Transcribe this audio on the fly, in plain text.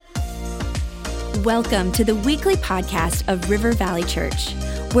Welcome to the weekly podcast of River Valley Church.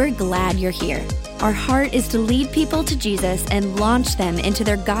 We're glad you're here. Our heart is to lead people to Jesus and launch them into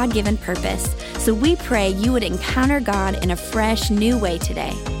their God-given purpose. So we pray you would encounter God in a fresh, new way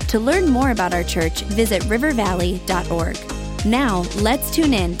today. To learn more about our church, visit rivervalley.org. Now, let's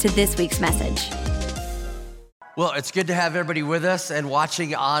tune in to this week's message. Well, it's good to have everybody with us and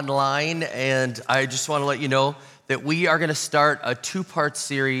watching online. And I just want to let you know that we are going to start a two-part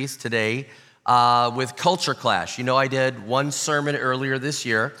series today with Culture Clash. You know, I did one sermon earlier this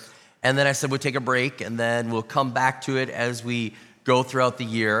year, and then I said we'll take a break, and then we'll come back to it as we go throughout the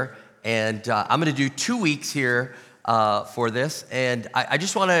year. And I'm going to do 2 weeks here for this. And I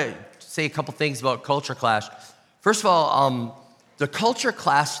just want to say a couple things about Culture Clash. First of all, the culture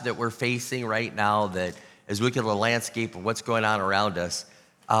clash that we're facing right now, that as we look at the landscape of what's going on around us,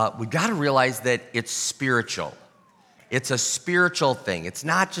 we've got to realize that it's spiritual. It's a spiritual thing. It's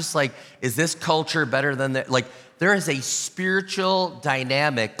not just like, is this culture better than that? Like, there is a spiritual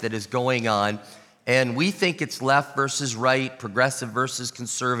dynamic that is going on, and we think it's left versus right, progressive versus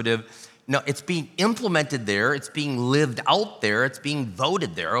conservative. No, it's being implemented there. It's being lived out there. It's being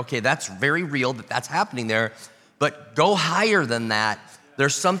voted there. Okay, that's very real that that's happening there. But go higher than that.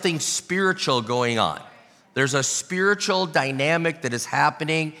 There's something spiritual going on. There's a spiritual dynamic that is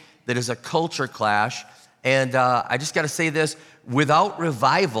happening that is a culture clash. And I just got to say this, without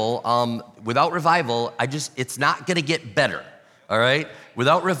revival, it's not going to get better, all right?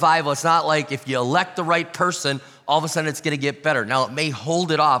 Without revival, it's not like if you elect the right person, all of a sudden it's going to get better. Now, it may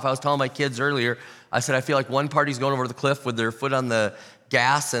hold it off. I was telling my kids earlier, I said, I feel like one party's going over the cliff with their foot on the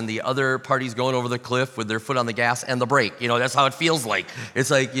gas, and the other party's going over the cliff with their foot on the gas and the brake. You know, that's how it feels like.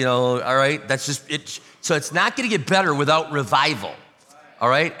 It's like, you know, all right, that's just it. So it's not going to get better without revival. All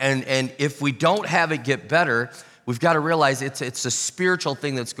right, and if we don't have it get better, we've got to realize it's a spiritual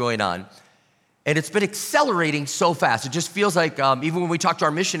thing that's going on. And it's been accelerating so fast. It just feels like, even when we talk to our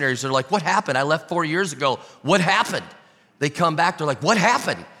missionaries, they're like, what happened? I left 4 years ago. What happened? They come back, they're like, what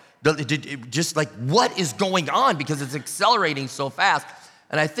happened? Just like, what is going on? Because it's accelerating so fast.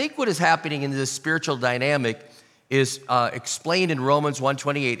 And I think what is happening in this spiritual dynamic is explained in Romans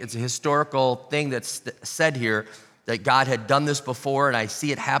 1:28. It's a historical thing that's said here, that God had done this before, and I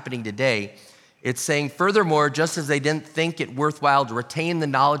see it happening today. It's saying, furthermore, just as they didn't think it worthwhile to retain the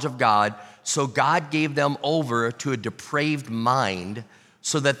knowledge of God, so God gave them over to a depraved mind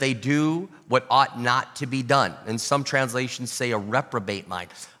so that they do what ought not to be done. And some translations say a reprobate mind.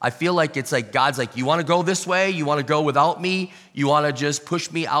 I feel like it's like God's like, you want to go this way? You want to go without me? You want to just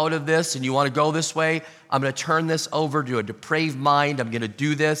push me out of this, and you want to go this way? I'm going to turn this over to a depraved mind. I'm going to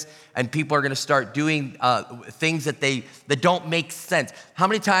do this, and people are going to start doing things that don't make sense. How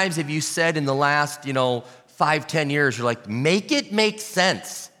many times have you said in the last, 5-10 years, you're like, make it make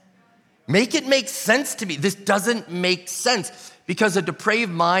sense. Make it make sense to me. This doesn't make sense. Because a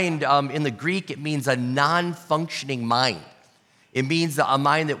depraved mind, in the Greek, it means a non-functioning mind. It means a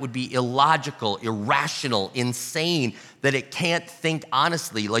mind that would be illogical, irrational, insane, that it can't think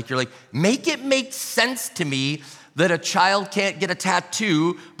honestly. Like, you're like, make it make sense to me that a child can't get a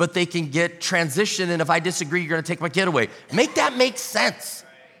tattoo, but they can get transition, and if I disagree, you're gonna take my kid away. Make that make sense.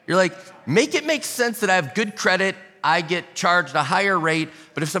 You're like, make it make sense that I have good credit, I get charged a higher rate,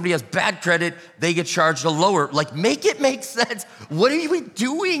 but if somebody has bad credit, they get charged a lower. Like, make it make sense. What are we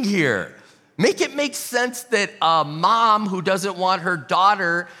doing here? Make it make sense that a mom who doesn't want her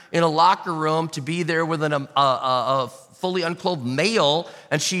daughter in a locker room to be there with a fully unclothed male,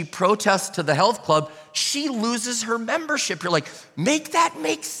 and she protests to the health club, she loses her membership. You're like, make that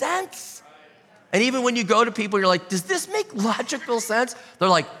make sense. And even when you go to people, you're like, does this make logical sense? They're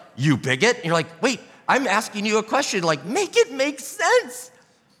like, you bigot. And you're like, wait, I'm asking you a question, like, make it make sense.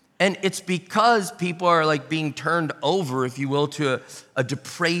 And it's because people are like being turned over, if you will, to a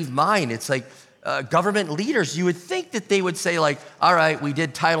depraved mind. It's like government leaders, you would think that they would say like, all right, we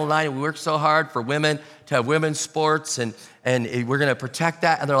did Title IX and we worked so hard for women to have women's sports and we're gonna protect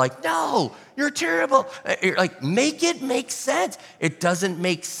that. And they're like, no, you're terrible. You're like, make it make sense. It doesn't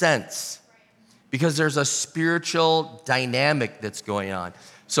make sense because there's a spiritual dynamic that's going on.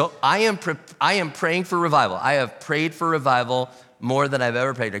 So I am praying for revival. I have prayed for revival more than I've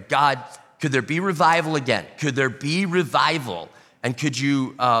ever prayed. God, could there be revival again? Could there be revival? And could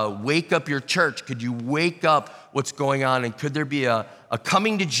you wake up your church? Could you wake up what's going on? And could there be a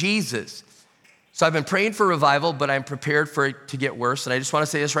coming to Jesus? So I've been praying for revival, but I'm prepared for it to get worse. And I just want to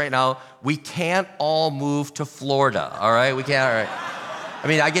say this right now. We can't all move to Florida, all right? We can't, all right? I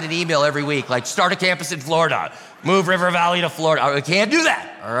mean, I get an email every week, like, start a campus in Florida. Move River Valley to Florida. We can't do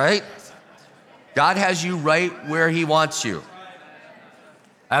that, all right? God has you right where he wants you.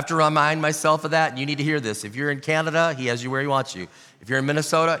 I have to remind myself of that, and you need to hear this. If you're in Canada, he has you where he wants you. If you're in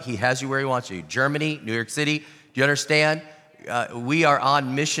Minnesota, he has you where he wants you. Germany, New York City, do you understand? We are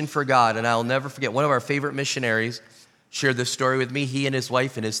on mission for God, and I'll never forget, one of our favorite missionaries shared this story with me. He and his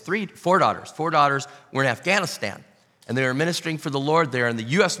wife and his four daughters were in Afghanistan, and they were ministering for the Lord there, and the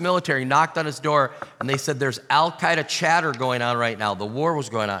U.S. military knocked on his door, and they said, there's Al-Qaeda chatter going on right now. The war was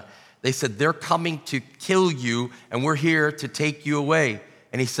going on. They said, they're coming to kill you, and we're here to take you away.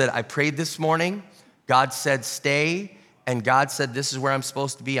 And he said, I prayed this morning. God said, stay. And God said, this is where I'm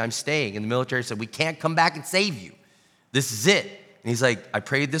supposed to be. I'm staying. And the military said, we can't come back and save you. This is it. And he's like, I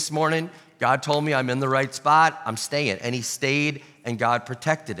prayed this morning. God told me I'm in the right spot. I'm staying. And he stayed, and God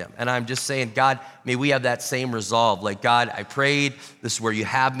protected him. And I'm just saying, God, may we have that same resolve. Like, God, I prayed. This is where you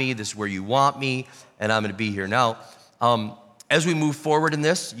have me. This is where you want me. And I'm going to be here. Now, as we move forward in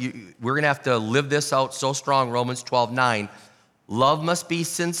this, we're going to have to live this out so strong. Romans 12:9. Love must be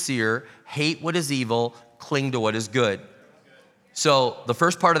sincere, hate what is evil, cling to what is good. So the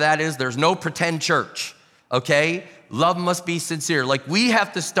first part of that is there's no pretend church, okay? Love must be sincere. Like, we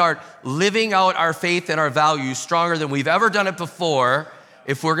have to start living out our faith and our values stronger than we've ever done it before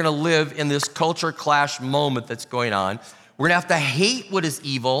if we're gonna live in this culture clash moment that's going on. We're gonna have to hate what is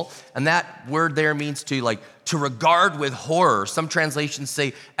evil, and that word there means to regard with horror. Some translations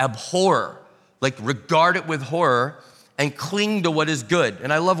say abhor, like regard it with horror, and cling to what is good.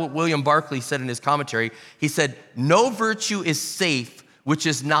 And I love what William Barclay said in his commentary. He said, no virtue is safe which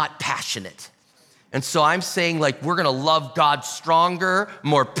is not passionate. And so I'm saying, like, we're gonna love God stronger,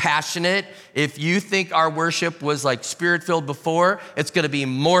 more passionate. If you think our worship was like spirit-filled before, it's gonna be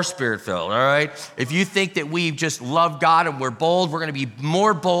more spirit-filled, all right? If you think that we just love God and we're bold, we're gonna be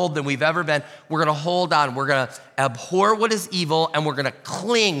more bold than we've ever been. We're gonna hold on, we're gonna abhor what is evil, and we're gonna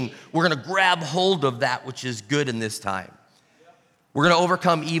cling, we're gonna grab hold of that which is good in this time. We're gonna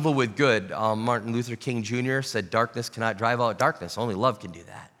overcome evil with good. Martin Luther King Jr. said, darkness cannot drive out darkness, only love can do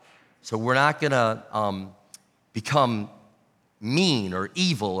that. So we're not gonna become mean or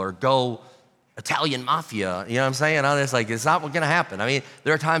evil or go Italian mafia, you know what I'm saying? It's not gonna happen. I mean,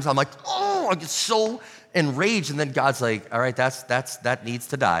 there are times I'm like, oh, I get so enraged, and then God's like, all right, that needs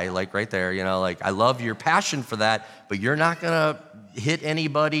to die, like right there, like, I love your passion for that, but you're not gonna hit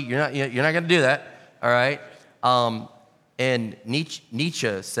anybody, you're not gonna do that, all right? And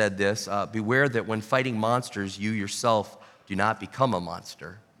Nietzsche said this, beware that when fighting monsters, you yourself do not become a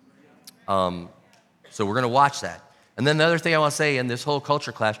monster. So we're gonna watch that. And then the other thing I wanna say in this whole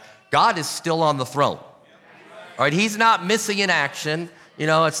culture clash, God is still on the throne. All right, he's not missing in action.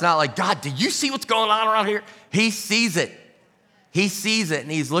 It's not like, God, do you see what's going on around here? He sees it. He sees it,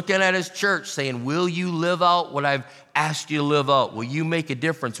 and he's looking at his church saying, will you live out what I've asked you to live out? Will you make a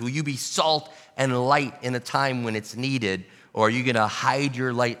difference? Will you be salt and light in a time when it's needed? Or are you gonna hide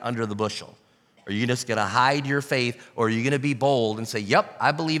your light under the bushel? Are you just gonna hide your faith, or are you gonna be bold and say, yep,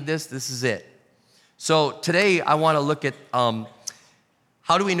 I believe this is it? So today I wanna look at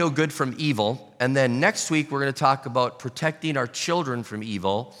how do we know good from evil? And then next week we're gonna talk about protecting our children from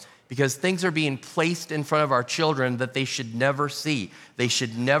evil, because things are being placed in front of our children that they should never see. They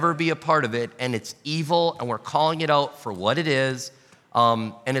should never be a part of it, and it's evil, and we're calling it out for what it is.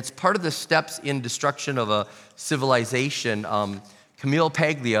 And it's part of the steps in destruction of a civilization. Camille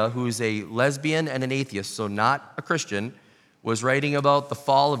Paglia, who's a lesbian and an atheist, so not a Christian, was writing about the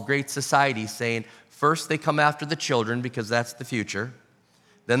fall of great society, saying, first they come after the children because that's the future.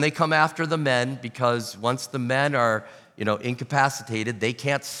 Then they come after the men because once the men are, incapacitated, they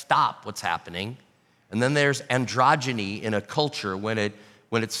can't stop what's happening. And then there's androgyny in a culture when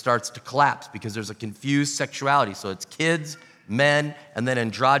it starts to collapse because there's a confused sexuality. So it's kids, men, and then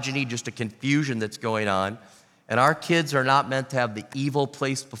androgyny, just a confusion that's going on. And our kids are not meant to have the evil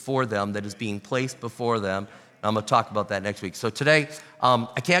placed before them that is being placed before them. I'm gonna talk about that next week. So today,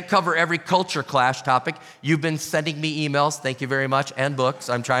 I can't cover every culture clash topic. You've been sending me emails, thank you very much, and books.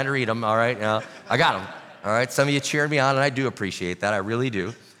 I'm trying to read them, all right? I got them, all right? Some of you cheered me on, and I do appreciate that, I really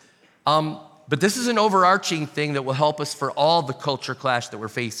do. But this is an overarching thing that will help us for all the culture clash that we're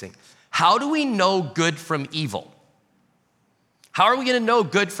facing. How do we know good from evil? How are we gonna know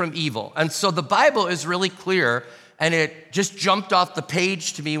good from evil? And so the Bible is really clear, and it just jumped off the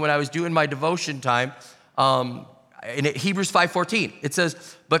page to me when I was doing my devotion time. In Hebrews 5:14, it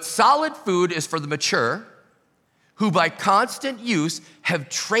says, but solid food is for the mature, who by constant use have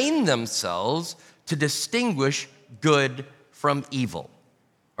trained themselves to distinguish good from evil.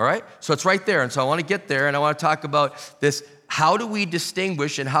 All right? So it's right there. And so I wanna get there, and I wanna talk about this. How do we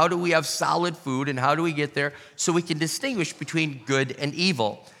distinguish, and how do we have solid food, and how do we get there so we can distinguish between good and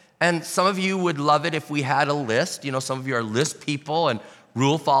evil? And some of you would love it if we had a list. Some of you are list people, and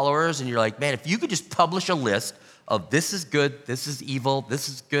rule followers and you're like, man, if you could just publish a list of this is good, this is evil, this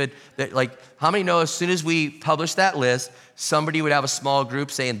is good. That, like, how many know as soon as we publish that list, somebody would have a small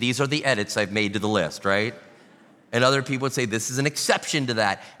group saying, these are the edits I've made to the list, right? And other people would say, this is an exception to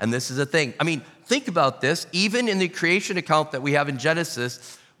that, and this is a thing. I mean, think about this. Even in the creation account that we have in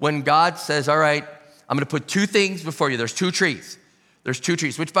Genesis, when God says, all right, I'm gonna put two things before you. There's two trees. There's two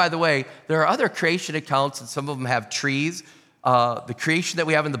trees, which, by the way, there are other creation accounts, and some of them have trees. The creation that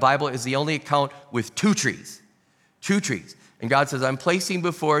we have in the Bible is the only account with two trees. Two trees. And God says, I'm placing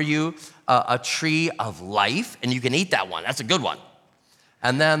before you a tree of life, and you can eat that one. That's a good one.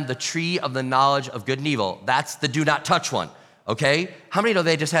 And then the tree of the knowledge of good and evil. That's the do not touch one, okay? How many know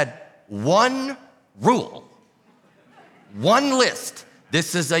they just had one rule, one list?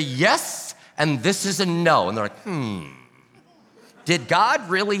 This is a yes, and this is a no. And they're like, did God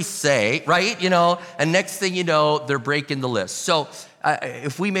really say, right? And next thing you know, they're breaking the list. So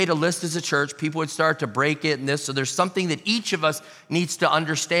if we made a list as a church, people would start to break it in this. So there's something that each of us needs to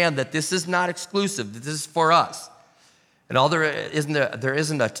understand, that this is not exclusive, that this is for us. And all there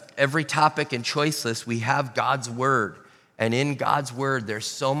isn't every topic and choice list. We have God's word. And in God's word, there's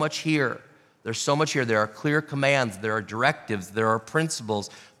so much here. There's so much here. There are clear commands. There are directives. There are principles.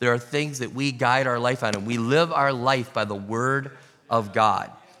 There are things that we guide our life on. And we live our life by the word of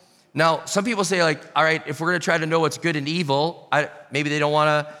God. Now, some people say, like, all right, if we're going to try to know what's good and evil, maybe they don't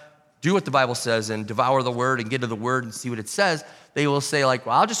want to do what the Bible says and devour the word and get to the word and see what it says. They will say, like,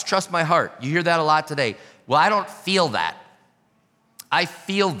 well, I'll just trust my heart. You hear that a lot today. Well, I don't feel that. I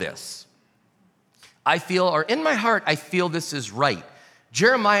feel this. Or in my heart, I feel this is right.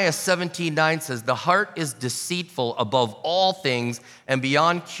 Jeremiah 17:9 says, the heart is deceitful above all things and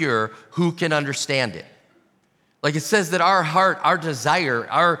beyond cure. Who can understand it? Like, it says that our heart, our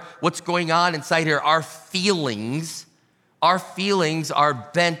desire, what's going on inside here, our feelings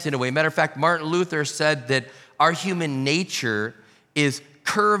are bent in a way. Matter of fact, Martin Luther said that our human nature is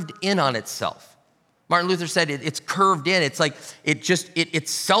curved in on itself. Martin Luther said it's curved in. It's like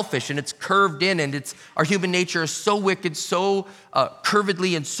it's selfish and it's curved in, and our human nature is so wicked, so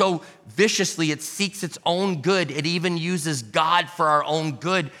curvedly and so viciously. It seeks its own good. It even uses God for our own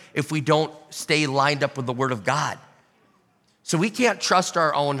good if we don't stay lined up with the Word of God. So we can't trust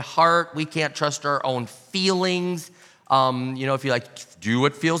our own heart. We can't trust our own feelings. If you do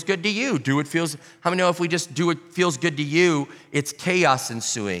what feels good to you, how many know if we just do what feels good to you, it's chaos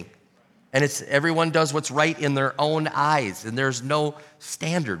ensuing. And everyone does what's right in their own eyes, and there's no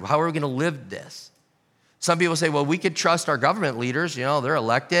standard. How are we going to live this? Some people say, well, we could trust our government leaders. They're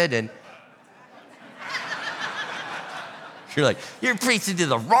elected, and you're like, you're preaching to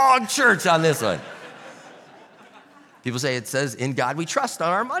the wrong church on this one. People say it says, in God we trust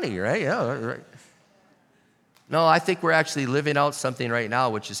on our money, right? Yeah, right. No, I think we're actually living out something right now,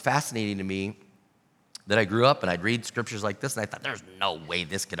 which is fascinating to me. That I grew up and I'd read scriptures like this and I thought, there's no way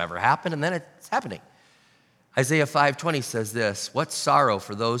this could ever happen, and then it's happening. Isaiah 5:20 says this, what sorrow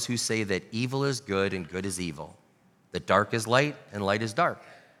for those who say that evil is good and good is evil, that dark is light and light is dark,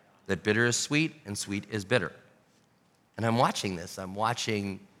 that bitter is sweet and sweet is bitter. And I'm watching this. I'm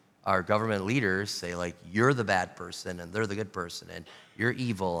watching our government leaders say, like, you're the bad person and they're the good person, and you're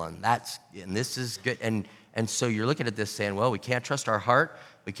evil and this is good. And so you're looking at this saying, well, we can't trust our heart.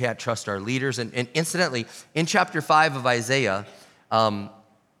 We can't trust our leaders. And incidentally, in chapter 5 of Isaiah,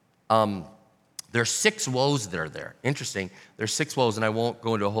 there's 6 woes that are there. Interesting. There's 6 woes, and I won't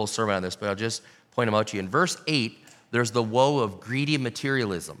go into a whole sermon on this, but I'll just point them out to you. In verse 8, there's the woe of greedy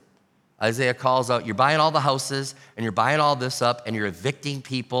materialism. Isaiah calls out, you're buying all the houses, and you're buying all this up, and you're evicting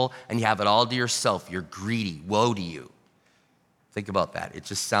people, and you have it all to yourself. You're greedy. Woe to you. Think about that. It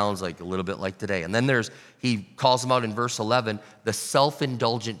just sounds like a little bit like today. And then he calls them out in verse 11, the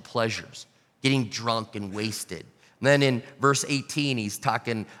self-indulgent pleasures, getting drunk and wasted. And then in verse 18, he's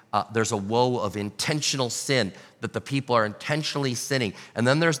talking, there's a woe of intentional sin, that the people are intentionally sinning. And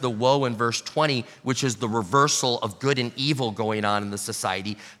then there's the woe in verse 20, which is the reversal of good and evil going on in the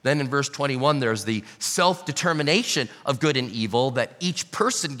society. Then in verse 21, there's the self-determination of good and evil, that each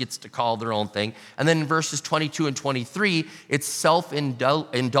person gets to call their own thing. And then in verses 22 and 23, it's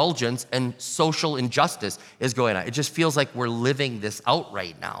self-indulgence and social injustice is going on. It just feels like we're living this out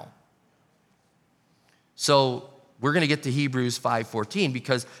right now. So we're going to get to Hebrews 5:14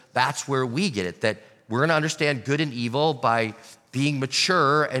 because that's where we get it, that we're going to understand good and evil by being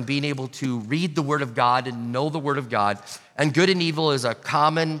mature and being able to read the Word of God and know the Word of God. And good and evil is a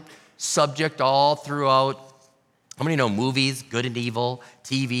common subject all throughout. How many know movies, good and evil,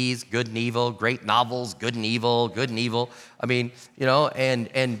 TVs, good and evil, great novels, good and evil, good and evil? I mean,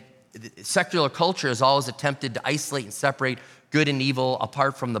 and secular culture has always attempted to isolate and separate good and evil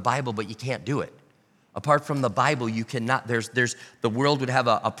apart from the Bible, but you can't do it. Apart from the Bible, you cannot, the world would have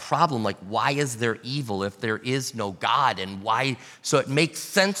a problem, like why is there evil if there is no God, and why? So it makes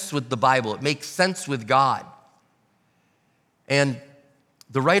sense with the Bible, it makes sense with God. And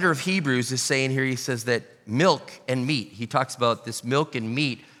the writer of Hebrews is saying here, he says that milk and meat, he talks about this milk and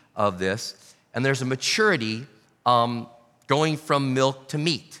meat of this, and there's a maturity going from milk to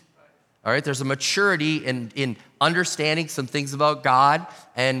meat. All right, there's a maturity in understanding some things about God.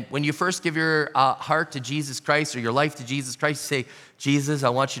 And when you first give your heart to Jesus Christ or your life to Jesus Christ, you say, Jesus, I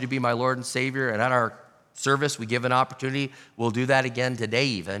want you to be my Lord and Savior. And at our service, we give an opportunity. We'll do that again today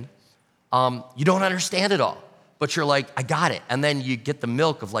even. You don't understand it all, but you're like, I got it. And then you get the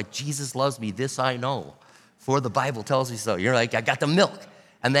milk of like, Jesus loves me, this I know, for the Bible tells me so. You're like, I got the milk.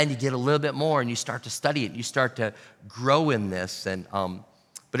 And then you get a little bit more and you start to study it. And you start to grow in this. And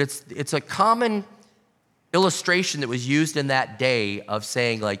but it's a common illustration that was used in that day of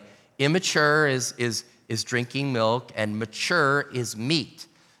saying like immature is drinking milk and mature is meat.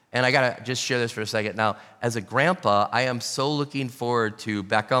 And I gotta just share this for a second. Now, as a grandpa, I am so looking forward to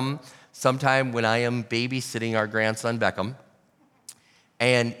Beckham sometime when I am babysitting our grandson Beckham.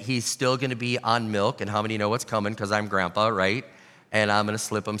 And he's still gonna be on milk. And how many know what's coming? Because I'm grandpa, right? And I'm gonna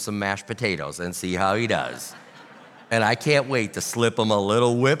slip him some mashed potatoes and see how he does. And I can't wait to slip him a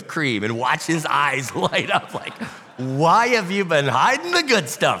little whipped cream and watch his eyes light up like, why have you been hiding the good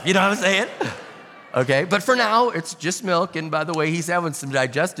stuff? You know what I'm saying? Okay, but for now, it's just milk. And by the way, he's having some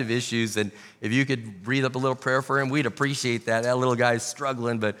digestive issues. And if you could breathe up a little prayer for him, we'd appreciate that. That little guy's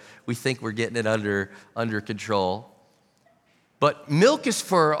struggling, but we think we're getting it under control. But milk is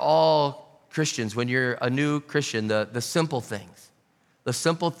for all Christians. When you're a new Christian, the simple things. The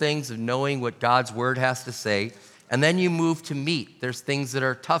simple things of knowing what God's word has to say. And then you move to meat. There's things that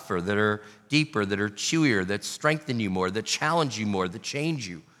are tougher, that are deeper, that are chewier, that strengthen you more, that challenge you more, that change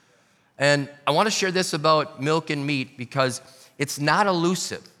you. And I want to share this about milk and meat because it's not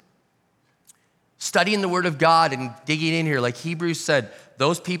elusive. Studying the Word of God and digging in here, like Hebrews said,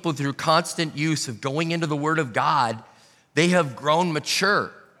 those people through constant use of going into the Word of God, they have grown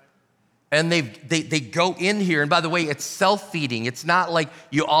mature. And they go in here, and by the way, it's self-feeding. It's not like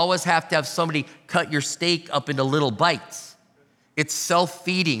you always have to have somebody cut your steak up into little bites. It's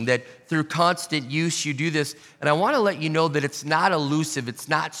self-feeding, that through constant use you do this. And I want to let you know that it's not elusive, it's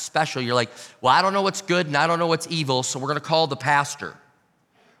not special. You're like, well, I don't know what's good and I don't know what's evil, so we're going to call the pastor.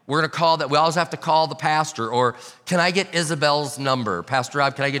 We're going to call that, we always have to call the pastor. Or can I get Isabel's number? Pastor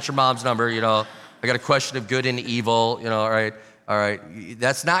Rob, can I get your mom's number? You know, I got a question of good and evil, you know, all right.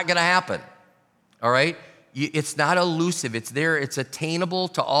 That's not gonna happen, all right? It's not elusive, it's there, it's attainable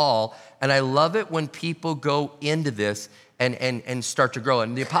to all. And I love it when people go into this and start to grow.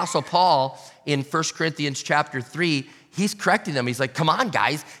 And the Apostle Paul in 1 Corinthians chapter 3, he's correcting them. He's like, come on,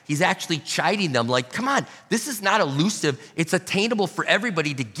 guys. He's actually chiding them like, come on, this is not elusive. It's attainable for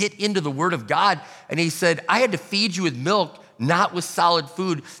everybody to get into the Word of God. And he said, I had to feed you with milk, not with solid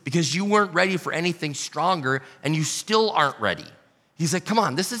food, because you weren't ready for anything stronger, and you still aren't ready. He's like, come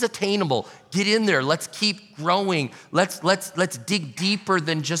on, this is attainable. Get in there. Let's keep growing. Let's dig deeper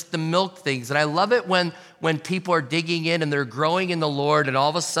than just the milk things. And I love it when people are digging in and they're growing in the Lord, and all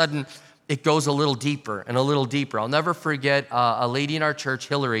of a sudden it goes a little deeper and a little deeper. I'll never forget a lady in our church,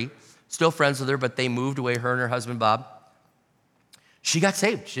 Hillary, still friends with her, but they moved away, her and her husband, Bob. She got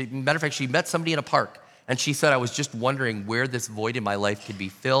saved. Matter of fact, she met somebody in a park. And she said, I was just wondering where this void in my life could be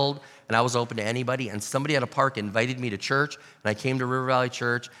filled. And I was open to anybody. And somebody at a park invited me to church. And I came to River Valley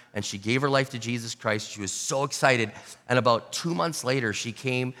Church. And she gave her life to Jesus Christ. She was so excited. And about 2 months later, she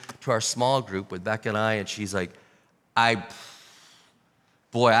came to our small group with Becca and I. And she's like, I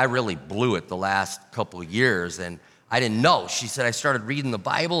really blew it the last couple of years. And I didn't know. She said, I started reading the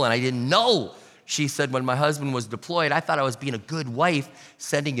Bible and I didn't know. She said, when my husband was deployed, I thought I was being a good wife,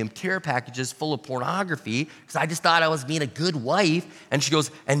 sending him care packages full of pornography, because I just thought I was being a good wife. And she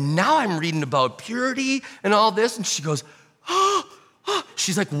goes, and now I'm reading about purity and all this. And she goes,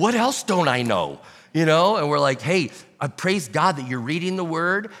 she's like, what else don't I know? You know, and we're like, hey, I praise God that you're reading the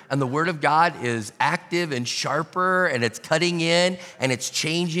Word, and the Word of God is active and sharper, and it's cutting in, and it's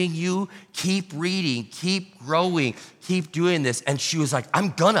changing you. Keep reading, keep growing, keep doing this. And she was like,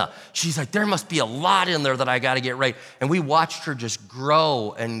 she's like, there must be a lot in there that I got to get right. And we watched her just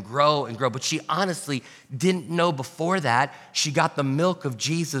grow and grow and grow. But she honestly didn't know before that. She got the milk of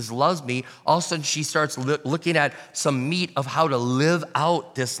Jesus loves me. All of a sudden, she starts looking at some meat of how to live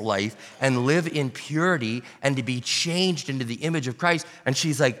out this life and live in purity and to be changed into the image of Christ. And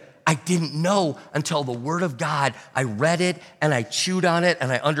she's like, I didn't know until the Word of God. I read it and I chewed on it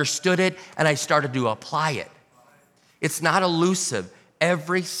and I understood it and I started to apply it. It's not elusive.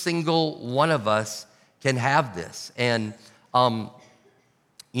 Every single one of us can have this. And,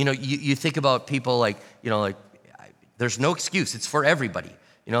 you think about people like, there's no excuse. It's for everybody.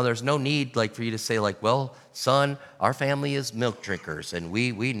 There's no need like for you to say like, well, son, our family is milk drinkers and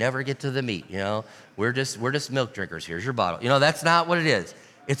we never get to the meat, We're just milk drinkers. Here's your bottle. That's not what it is.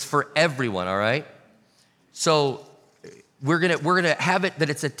 It's for everyone, all right? So we're gonna have it that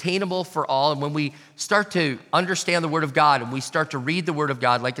it's attainable for all. And when we start to understand the Word of God and we start to read the Word of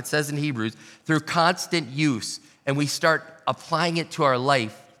God, like it says in Hebrews, through constant use, and we start applying it to our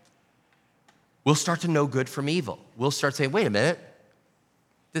life, we'll start to know good from evil. We'll start saying, wait a minute,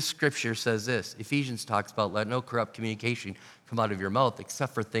 this scripture says this. Ephesians talks about let no corrupt communication come out of your mouth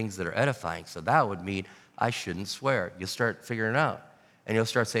except for things that are edifying. So that would mean I shouldn't swear. You'll start figuring it out. And you'll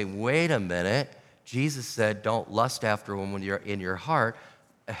start saying, wait a minute, Jesus said don't lust after one when you're in your heart.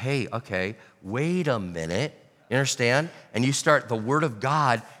 Hey, okay, wait a minute. You understand? And you start, the Word of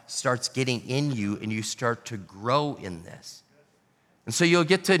God starts getting in you and you start to grow in this. And so you'll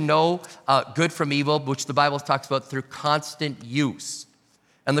get to know good from evil, which the Bible talks about through constant use.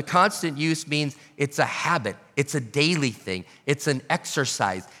 And the constant use means it's a habit. It's a daily thing. It's an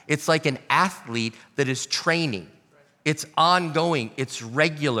exercise. It's like an athlete that is training. It's ongoing. It's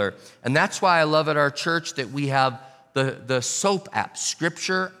regular. And that's why I love at our church that we have the SOAP app,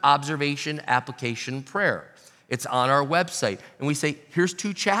 Scripture, Observation, Application, Prayer. It's on our website. And we say, here's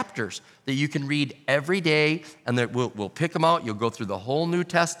 2 chapters that you can read every day, and that we'll pick them out. You'll go through the whole New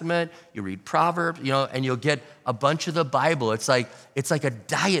Testament. You read Proverbs, and you'll get a bunch of the Bible. It's like a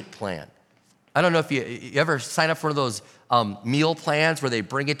diet plan. I don't know if you ever sign up for one of those meal plans where they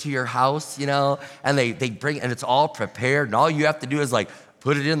bring it to your house, and they bring, and it's all prepared, and all you have to do is like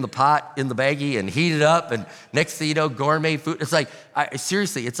put it in the pot, in the baggie, and heat it up, and next thing you know, gourmet food. It's like,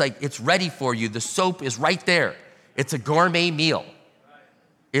 seriously, it's like it's ready for you. The soap is right there. It's a gourmet meal.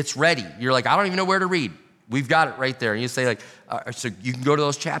 It's ready. You're like, I don't even know where to read. We've got it right there. And you say like, so you can go to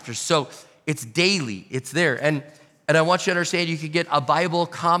those chapters. So it's daily. It's there. And I want you to understand you could get a Bible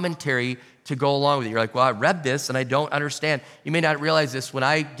commentary to go along with it. You're like, well, I read this and I don't understand. You may not realize this. When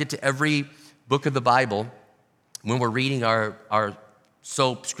I get to every book of the Bible, when we're reading our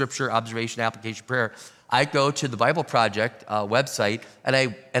SOAP, Scripture, Observation, Application, Prayer, I go to the Bible Project website and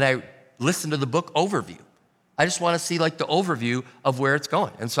I listen to the book overview. I just want to see like the overview of where it's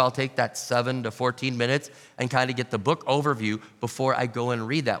going. And so I'll take that 7 to 14 minutes and kind of get the book overview before I go and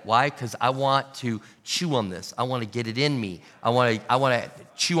read that. Why? Because I want to chew on this. I want to get it in me. I want to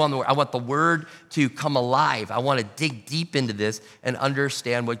chew on the word. I want the word to come alive. I want to dig deep into this and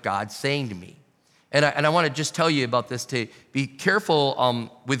understand what God's saying to me. And I want to just tell you about this, to be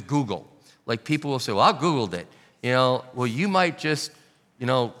careful with Google. Like people will say, well, I Googled it. Well, you might just,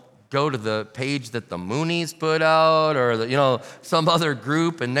 go to the page that the Moonies put out or some other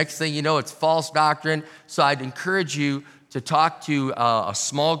group, and next thing you know, it's false doctrine. So I'd encourage you to talk to a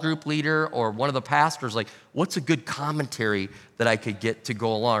small group leader or one of the pastors, like, what's a good commentary that I could get to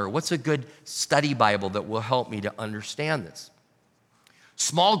go along, or what's a good study Bible that will help me to understand this?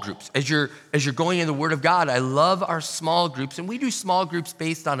 Small groups, as you're going in the Word of God, I love our small groups, and we do small groups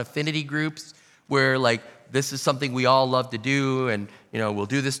based on affinity groups where like this is something we all love to do, and we'll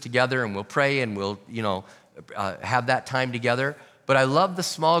do this together and we'll pray and we'll have that time together. But I love the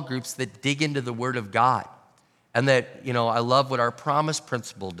small groups that dig into the Word of God, and that I love what our promise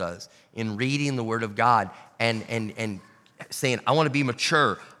principle does in reading the Word of God and saying, I want to be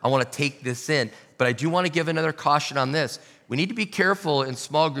mature, I want to take this in. But I do want to give another caution on this. We need to be careful in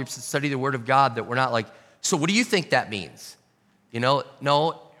small groups that study the Word of God that we're not like, so what do you think that means?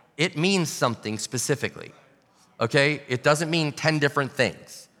 No, it means something specifically, okay? It doesn't mean 10 different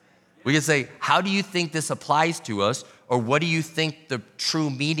things. We can say, how do you think this applies to us? Or what do you think the true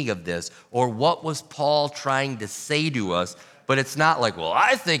meaning of this? Or what was Paul trying to say to us? But it's not like, well,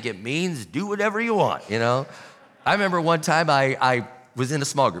 I think it means do whatever you want, I remember one time I was in a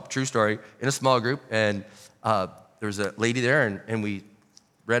small group, true story, in a small group, and there was a lady there, and we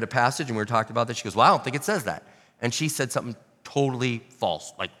read a passage, and we were talking about this. She goes, well, I don't think it says that. And she said something totally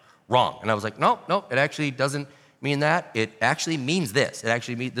false, like wrong. And I was like, no, it actually doesn't mean that. It actually means this. It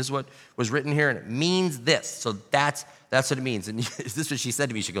actually means, this is what was written here, and it means this. So that's what it means. And this is what she said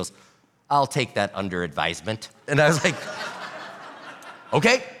to me. She goes, I'll take that under advisement. And I was like,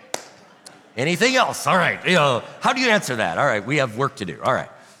 okay. Anything else? All right. How do you answer that? All right, we have work to do. All right.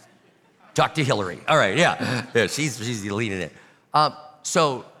 Talk to Hillary. All right, yeah, she's leading it.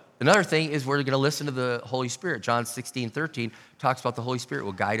 So another thing is we're going to listen to the Holy Spirit. John 16:13 talks about the Holy Spirit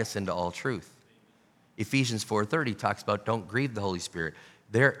will guide us into all truth. Ephesians 4:30 talks about don't grieve the Holy Spirit.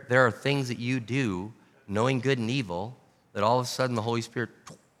 There are things that you do knowing good and evil, that all of a sudden the Holy Spirit,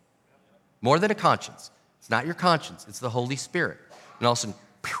 more than a conscience, it's not your conscience, it's the Holy Spirit. And all of a sudden,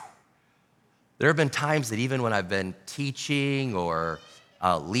 there have been times that even when I've been teaching or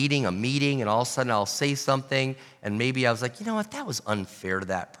leading a meeting, and all of a sudden I'll say something, and maybe I was like, you know what, that was unfair to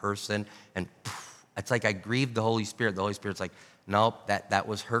that person, and it's like I grieved the Holy Spirit. The Holy Spirit's like, nope, that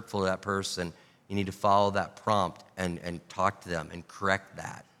was hurtful to that person. You need to follow that prompt and talk to them and correct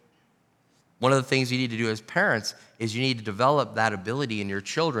that. One of the things you need to do as parents is you need to develop that ability in your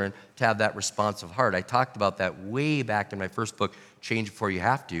children to have that responsive heart. I talked about that way back in my first book, Change Before You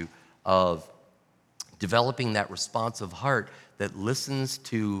Have to, of developing that responsive heart that listens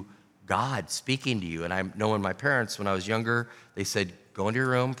to God speaking to you. And I know when my parents, when I was younger, they said, go into your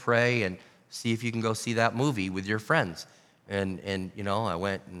room, pray, and see if you can go see that movie with your friends. And you know, I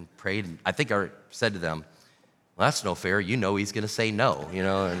went and prayed, and I think I said to them, well, that's no fair. You know he's going to say no, you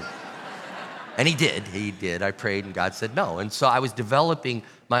know. And he did. I prayed, and God said no. And so I was developing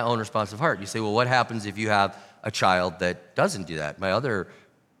my own responsive heart. You say, well, what happens if you have a child that doesn't do that? My other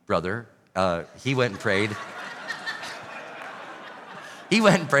brother, he went and prayed. He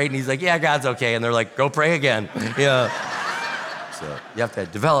went and prayed, and he's like, yeah, God's okay. And they're like, go pray again. Yeah. So you have to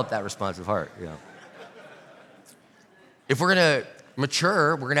develop that responsive heart. Yeah. If we're going to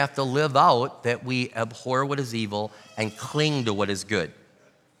mature, we're going to have to live out that we abhor what is evil and cling to what is good.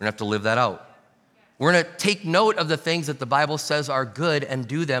 We're going to have to live that out. We're going to take note of the things that the Bible says are good and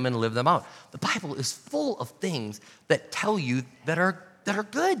do them and live them out. The Bible is full of things that tell you that are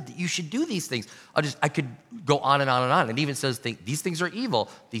good, that you should do these things. I could go on and on and on. It even says these things are evil,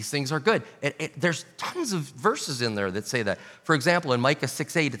 these things are good. There's tons of verses in there that say that. For example, in Micah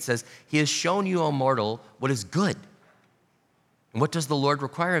 6:8, it says, he has shown you, O mortal, what is good. And what does the Lord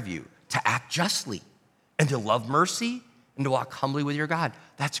require of you? To act justly and to love mercy and to walk humbly with your God.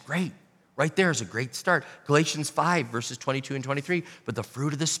 That's great. Right there is a great start. Galatians 5, verses 22 and 23. But the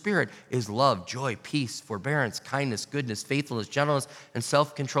fruit of the Spirit is love, joy, peace, forbearance, kindness, goodness, faithfulness, gentleness, and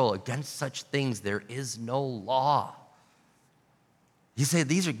self-control. Against such things there is no law. You say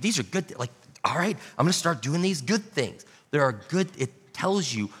these are good. Like, all right, I'm going to start doing these good things. There are good. It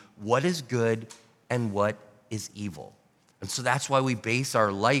tells you what is good and what is evil. And so that's why we base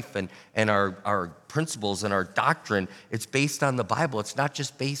our life and our principles and our doctrine. It's based on the Bible. It's not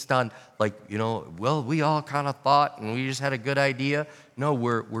just based on well, we all kind of thought and we just had a good idea. No,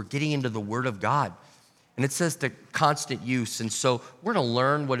 we're getting into the Word of God. And it says to constant use. And so we're going to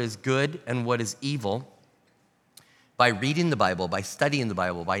learn what is good and what is evil by reading the Bible, by studying the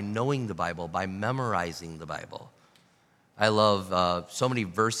Bible, by knowing the Bible, by memorizing the Bible. I love so many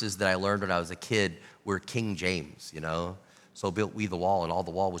verses that I learned when I was a kid were King James, you know. So built we the wall, and all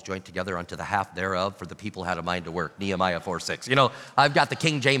the wall was joined together unto the half thereof, for the people had a mind to work. Nehemiah 4:6. You know, I've got the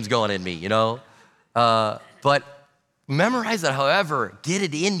King James going in me, you know. But memorize it, however, get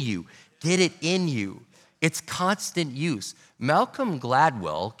it in you. Get it in you. It's constant use. Malcolm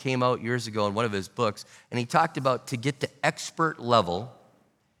Gladwell came out years ago in one of his books, and he talked about to get to expert level,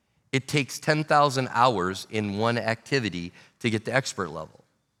 it takes 10,000 hours in one activity to get to expert level.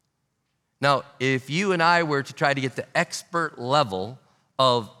 Now, if you and I were to try to get the expert level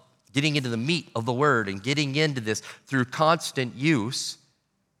of getting into the meat of the Word and getting into this through constant use,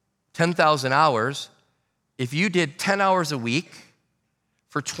 10,000 hours, if you did 10 hours a week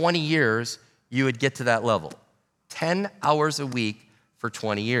for 20 years, you would get to that level. 10 hours a week for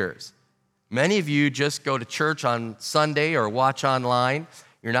 20 years. Many of you just go to church on Sunday or watch online.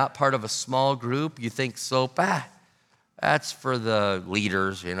 You're not part of a small group. You think soap, that's for the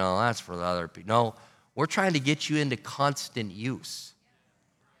leaders, you know, that's for the other people. No, we're trying to get you into constant use.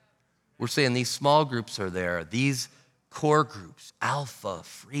 We're saying these small groups are there, these core groups, Alpha,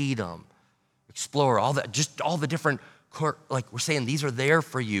 Freedom, Explorer, all the different core, like we're saying these are there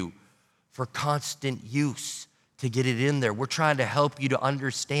for you for constant use to get it in there. We're trying to help you to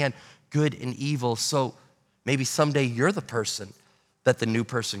understand good and evil. So maybe someday you're the person that the new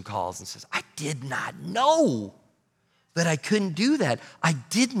person calls and says, I did not know that I couldn't do that. I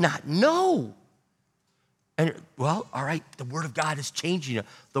did not know. And well, all right, the Word of God is changing you.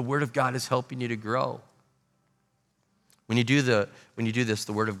 The Word of God is helping you to grow. When you do this,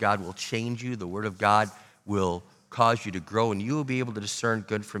 the Word of God will change you. The Word of God will cause you to grow, and you will be able to discern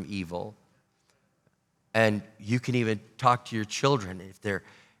good from evil. And you can even talk to your children if they're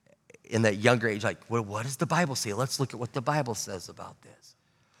in that younger age, like, well, what does the Bible say? Let's look at what the Bible says about this.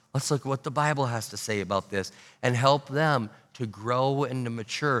 Let's look at what the Bible has to say about this and help them to grow and to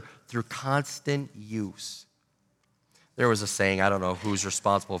mature through constant use. There was a saying, I don't know who's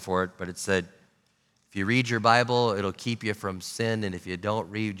responsible for it, but it said, if you read your Bible, it'll keep you from sin, and if you don't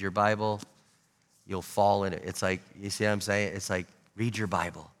read your Bible, you'll fall in it. It's like, you see what I'm saying? It's like, read your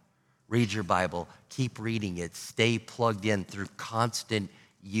Bible. Read your Bible. Keep reading it. Stay plugged in through constant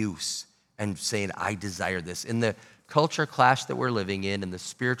use and saying, I desire this. In the culture clash that we're living in the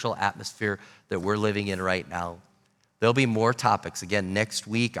spiritual atmosphere that we're living in right now, there'll be more topics. Again, next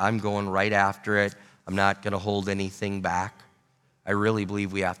week, I'm going right after it. I'm not going to hold anything back. I really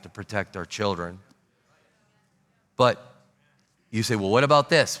believe we have to protect our children. But you say, well, what about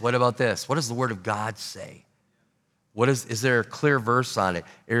this? What about this? What does the Word of God say? Is there a clear verse on it?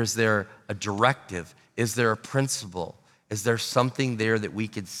 Is there a directive? Is there a principle? Is there something there that we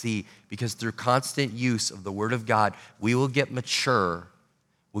could see? Because through constant use of the Word of God, we will get mature.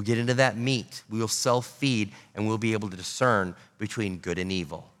 We'll get into that meat. We will self-feed, and we'll be able to discern between good and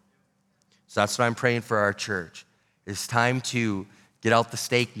evil. So that's what I'm praying for our church. It's time to get out the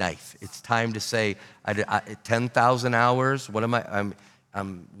steak knife. It's time to say, 10,000 hours. What am I?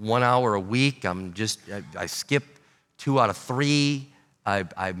 I'm 1 hour a week. I skip 2 out of 3.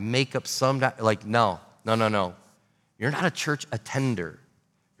 I make up some, like, no. You're not a church attender.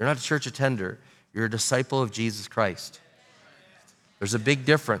 You're not a church attender. You're a disciple of Jesus Christ. There's a big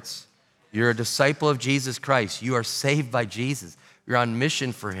difference. You're a disciple of Jesus Christ. You are saved by Jesus. You're on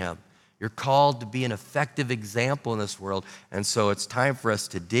mission for him. You're called to be an effective example in this world. And so it's time for us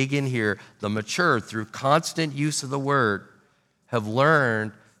to dig in here. The mature, through constant use of the word, have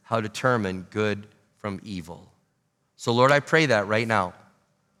learned how to determine good from evil. So Lord, I pray that right now.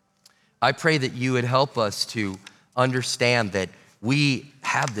 I pray that you would help us to understand that we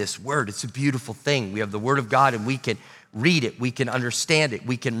have this word. It's a beautiful thing. We have the word of God, and we can read it. We can understand it.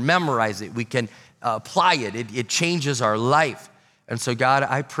 We can memorize it. We can apply it. It changes our life. And so, God,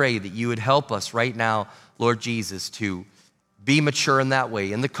 I pray that you would help us right now, Lord Jesus, to be mature in that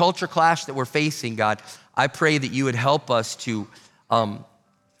way. In the culture clash that we're facing, God, I pray that you would help us to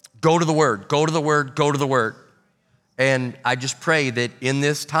go to the Word, go to the Word, go to the Word. And I just pray that in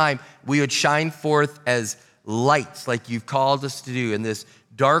this time, we would shine forth as lights like you've called us to do. In this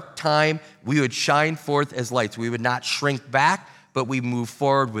dark time, we would shine forth as lights. We would not shrink back, but we move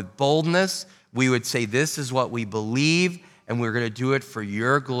forward with boldness. We would say, this is what we believe, and we're going to do it for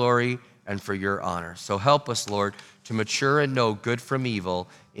your glory and for your honor. So help us, Lord, to mature and know good from evil.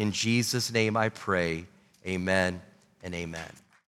 In Jesus' name I pray, amen and amen.